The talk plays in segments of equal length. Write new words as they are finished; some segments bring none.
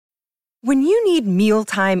When you need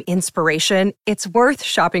mealtime inspiration, it's worth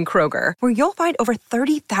shopping Kroger, where you'll find over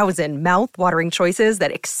 30,000 mouth-watering choices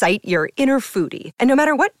that excite your inner foodie. And no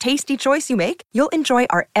matter what tasty choice you make, you'll enjoy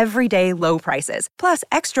our everyday low prices, plus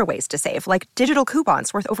extra ways to save, like digital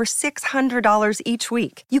coupons worth over $600 each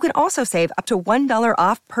week. You can also save up to $1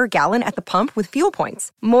 off per gallon at the pump with fuel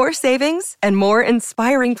points. More savings and more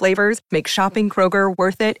inspiring flavors make shopping Kroger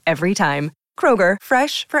worth it every time. Kroger,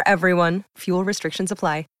 fresh for everyone. Fuel restrictions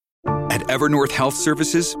apply. At Evernorth Health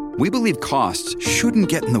Services, we believe costs shouldn't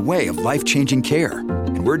get in the way of life-changing care,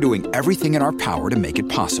 and we're doing everything in our power to make it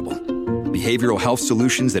possible. Behavioral health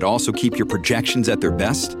solutions that also keep your projections at their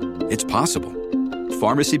best? It's possible.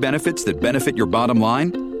 Pharmacy benefits that benefit your bottom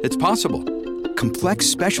line? It's possible. Complex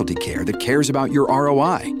specialty care that cares about your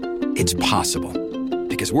ROI? It's possible.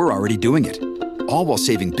 Because we're already doing it. All while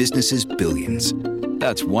saving businesses billions.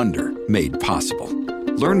 That's Wonder made possible.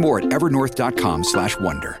 Learn more at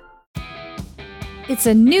evernorth.com/wonder. It's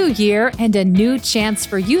a new year and a new chance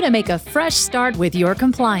for you to make a fresh start with your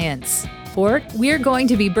compliance. We're going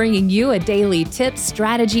to be bringing you a daily tip,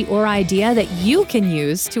 strategy, or idea that you can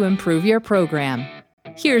use to improve your program.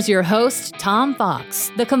 Here's your host, Tom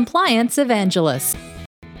Fox, the Compliance Evangelist.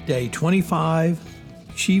 Day 25,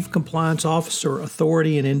 Chief Compliance Officer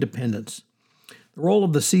Authority and Independence. The role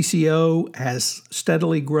of the CCO has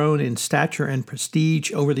steadily grown in stature and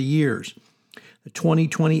prestige over the years. The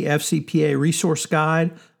 2020 FCPA Resource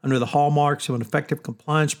Guide, under the hallmarks of an effective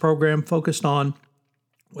compliance program, focused on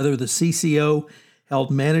whether the CCO held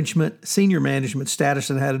senior management status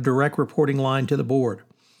and had a direct reporting line to the board.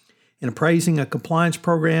 In appraising a compliance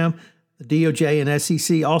program, the DOJ and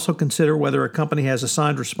SEC also consider whether a company has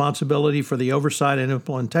assigned responsibility for the oversight and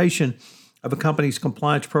implementation of a company's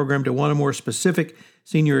compliance program to one or more specific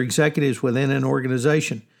senior executives within an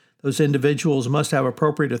organization. Those individuals must have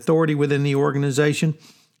appropriate authority within the organization,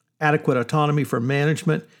 adequate autonomy for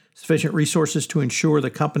management, sufficient resources to ensure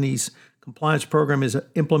the company's compliance program is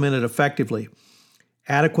implemented effectively.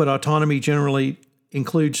 Adequate autonomy generally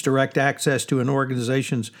includes direct access to an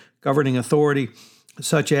organization's governing authority,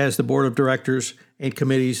 such as the board of directors and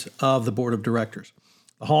committees of the board of directors.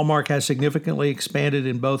 The hallmark has significantly expanded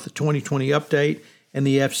in both the 2020 update and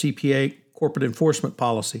the FCPA corporate enforcement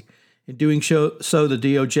policy. In doing so, the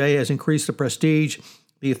DOJ has increased the prestige,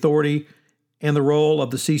 the authority, and the role of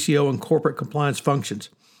the CCO in corporate compliance functions.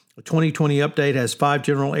 The 2020 update has 5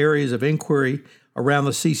 general areas of inquiry around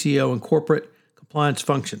the CCO and corporate compliance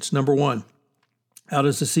functions. Number 1, how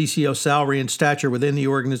does the CCO salary and stature within the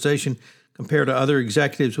organization compare to other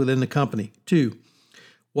executives within the company? 2,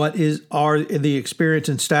 what are the experience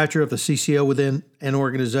and stature of the CCO within an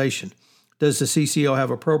organization? Does the CCO have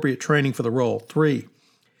appropriate training for the role? 3,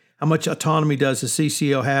 how much autonomy does the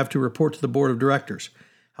CCO have to report to the board of directors?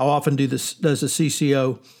 How often does the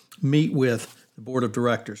CCO meet with the board of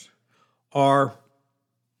directors? Are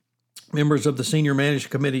members of the senior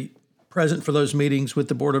management committee present for those meetings with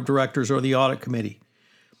the board of directors or the audit committee?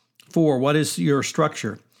 4, what is your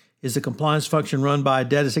structure? Is the compliance function run by a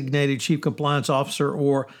designated chief compliance officer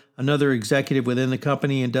or another executive within the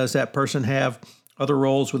company, and does that person have other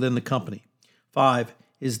roles within the company? 5,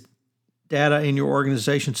 is data in your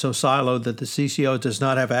organization so siloed that the CCO does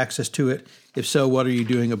not have access to it? If so, what are you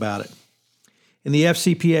doing about it? In the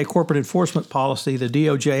FCPA corporate enforcement policy, the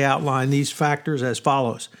DOJ outlined these factors as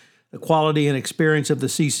follows: the quality and experience of the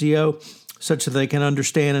CCO, such that they can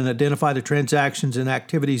understand and identify the transactions and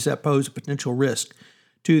activities that pose a potential risk.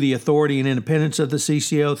 2, the authority and independence of the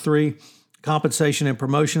CCO. 3, compensation and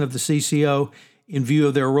promotion of the CCO in view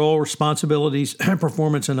of their role, responsibilities,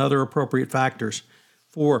 performance, and other appropriate factors.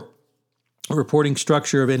 4, reporting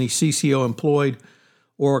structure of any CCO employed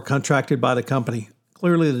or contracted by the company.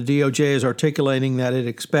 Clearly, the DOJ is articulating that it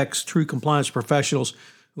expects true compliance professionals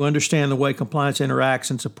who understand the way compliance interacts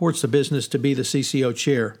and supports the business to be the CCO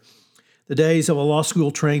chair. The days of a law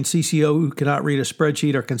school-trained CCO who cannot read a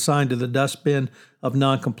spreadsheet are consigned to the dustbin of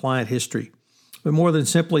non-compliant history. But more than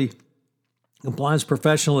simply compliance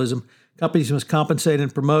professionalism, companies must compensate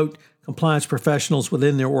and promote compliance professionals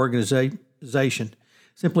within their organization.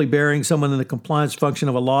 Simply burying someone in the compliance function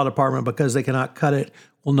of a law department because they cannot cut it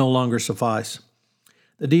will no longer suffice.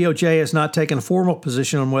 The DOJ has not taken a formal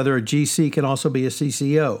position on whether a GC can also be a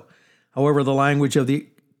CCO. However, the language of the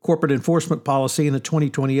corporate enforcement policy in the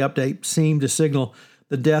 2020 update seemed to signal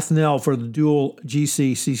the death knell for the dual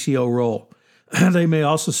GC-CCO role. They may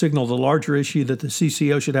also signal the larger issue that the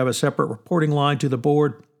CCO should have a separate reporting line to the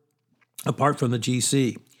board apart from the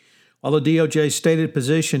GC. While the DOJ's stated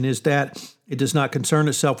position is that it does not concern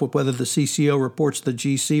itself with whether the CCO reports to the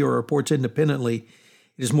GC or reports independently,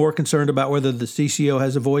 It is more concerned about whether the CCO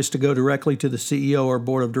has a voice to go directly to the CEO or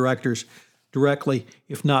board of directors directly,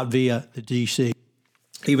 if not via the GC.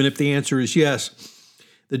 Even if the answer is yes,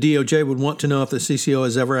 the DOJ would want to know if the CCO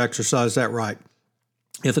has ever exercised that right.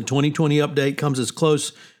 If the 2020 update comes as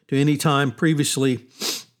close to any time previously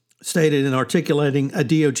stated in articulating a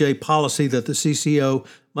DOJ policy that the CCO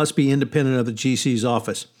must be independent of the GC's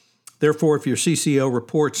office. Therefore, if your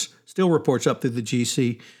CCO still reports up to the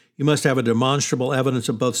GC, you must have a demonstrable evidence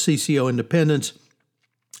of both CCO independence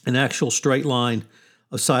and actual straight line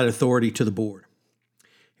of side authority to the board.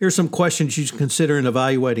 Here are some questions you should consider in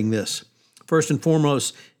evaluating this. First and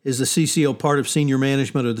foremost, is the CCO part of senior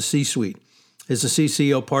management or the C-suite? Is the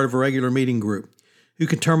CCO part of a regular meeting group? Who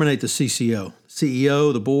can terminate the CCO?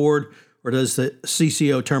 CEO, the board, or does the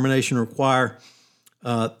CCO termination require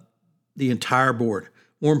the entire board?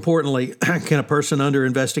 More importantly, can a person under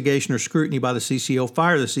investigation or scrutiny by the CCO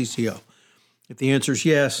fire the CCO? If the answer is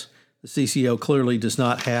yes, the CCO clearly does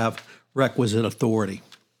not have requisite authority.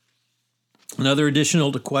 Another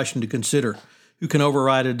additional question to consider: who can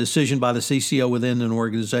override a decision by the CCO within an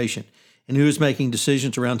organization? And who is making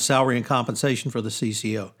decisions around salary and compensation for the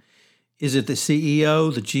CCO? Is it the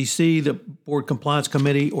CEO, the GC, the Board Compliance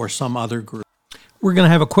Committee, or some other group? We're going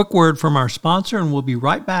to have a quick word from our sponsor, and we'll be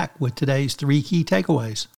right back with today's 3 key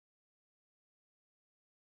takeaways.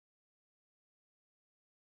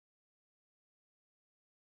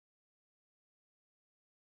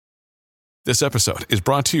 This episode is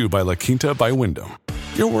brought to you by La Quinta by Wyndham.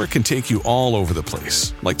 Your work can take you all over the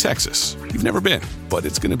place, like Texas. You've never been, but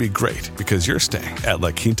it's going to be great because you're staying at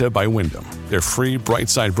La Quinta by Wyndham. Their free Bright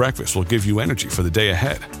Side breakfast will give you energy for the day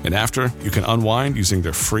ahead. And after, you can unwind using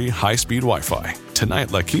their free high-speed Wi-Fi.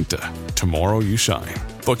 Tonight, La Quinta. Tomorrow, you shine.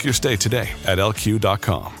 Book your stay today at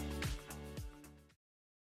lq.com.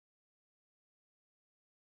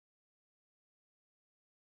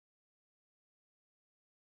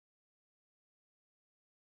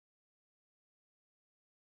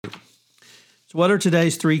 So what are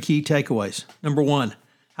today's 3 key takeaways? Number 1,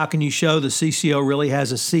 how can you show the CCO really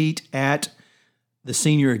has a seat at the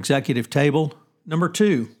senior executive table? Number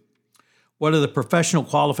 2, what are the professional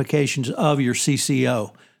qualifications of your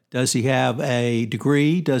CCO? Does he have a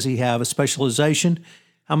degree? Does he have a specialization?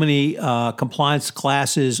 How many compliance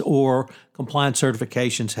classes or compliance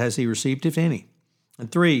certifications has he received, if any? And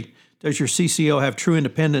 3, does your CCO have true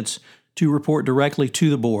independence to report directly to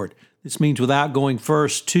the board? This means without going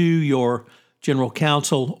first to your general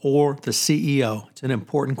counsel or the CEO. It's an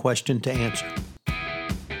important question to answer.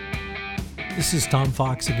 This is Tom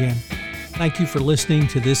Fox again. Thank you for listening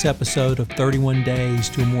to this episode of 31 Days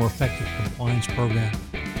to a More Effective Compliance Program.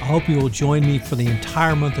 I hope you will join me for the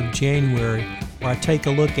entire month of January, where I take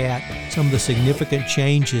a look at some of the significant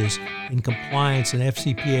changes in compliance and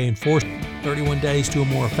FCPA enforcement. 31 Days to a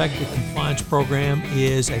More Effective Compliance Program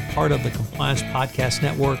is a part of the Compliance Podcast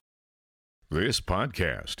Network. This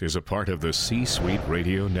podcast is a part of the C-Suite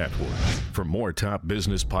Radio Network. For more top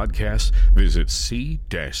business podcasts, visit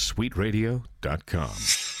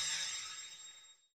c-suiteradio.com.